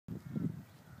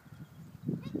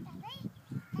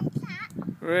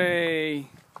Hooray!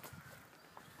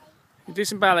 You do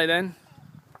some ballet then?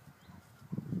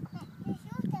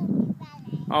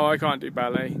 Oh, I can't do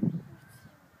ballet.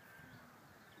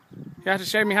 You have to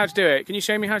show me how to do it. Can you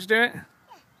show me how to do it?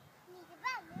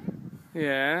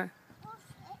 Yeah.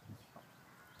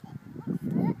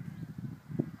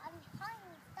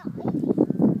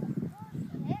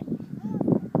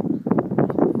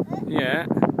 Yeah.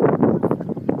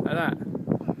 Like that.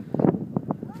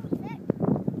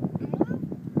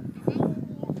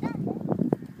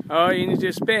 Oh, you need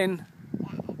to spin.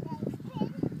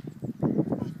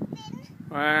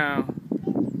 Wow.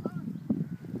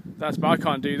 But I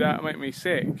can't do that. It'll make me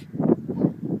sick.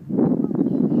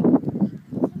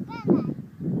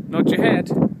 Nod your head.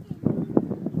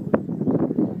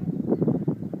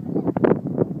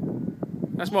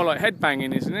 That's more like head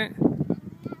banging, isn't it?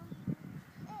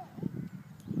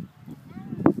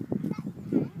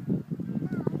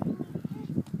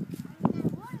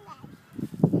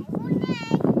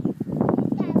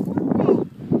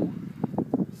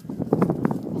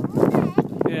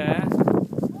 Yeah.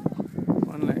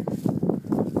 One leg.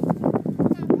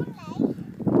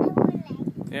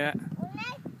 Yeah.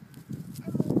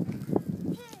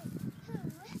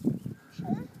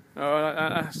 Oh, like that.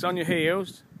 That's on your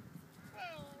heels.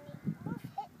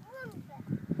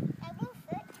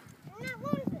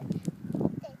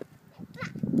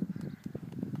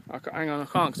 Hang on, I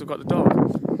can't because I've got the dog.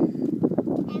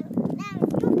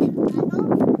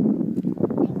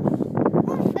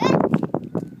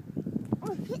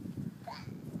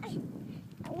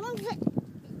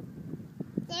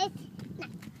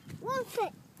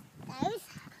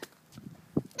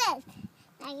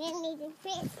 Now you need a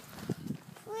twist.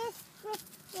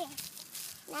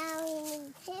 Now you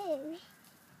need two.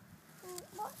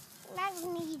 Now you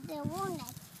need the one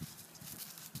leg.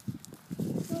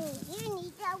 You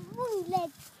need the one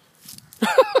leg.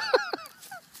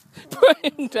 Put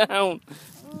him down.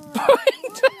 Put him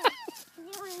down.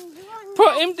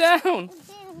 Put him down.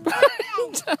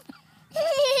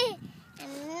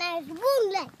 And there's one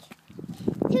leg.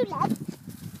 Two legs.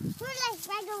 One leg,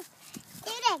 Bagel.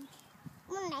 Two legs.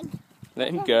 One leg. Let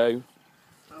him go.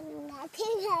 And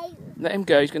two legs. Let him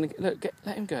go. He's gonna look.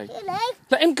 Let him go. Two legs.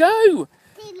 Let him go.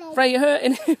 Two legs. Ray, you're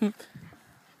hurting him.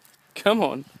 Come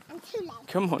on. And two legs.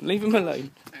 Come on. Leave him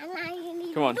alone. And now you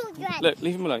need Come on. two legs. Look.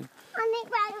 Leave him alone. I think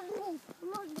Bagel needs to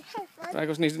nod his head first.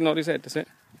 Ragos needs to nod his head. That's it.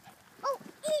 Oh,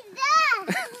 he's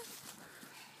there.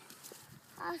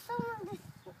 Someone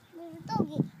there's a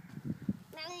doggy.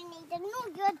 Now you need to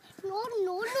nod your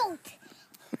nod.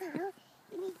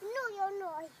 You need to nod your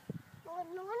nod.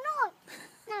 Nod.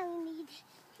 Now you need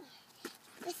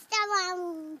to step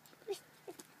around.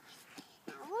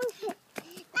 Now one hit.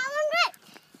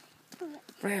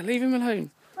 Ray, leave him alone.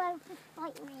 Well, just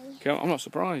bite me. Come on, I'm not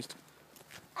surprised.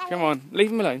 Come on.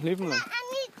 Leave him alone. Leave him alone. I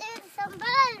need to do some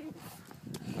balance.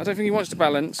 I don't think he wants to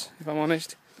balance, if I'm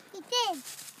honest. He did.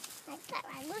 Like that,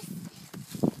 Ragos.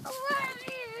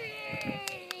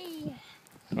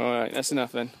 Alright, that's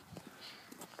enough then.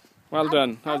 Well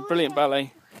done. That was brilliant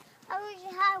ballet. I wish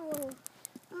you had one.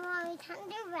 Mommy can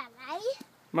do ballet.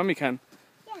 Mummy can.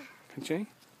 Yeah. Can she?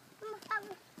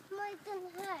 Mommy can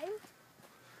home.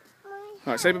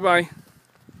 Alright, say bye-bye.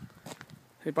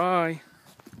 Say bye.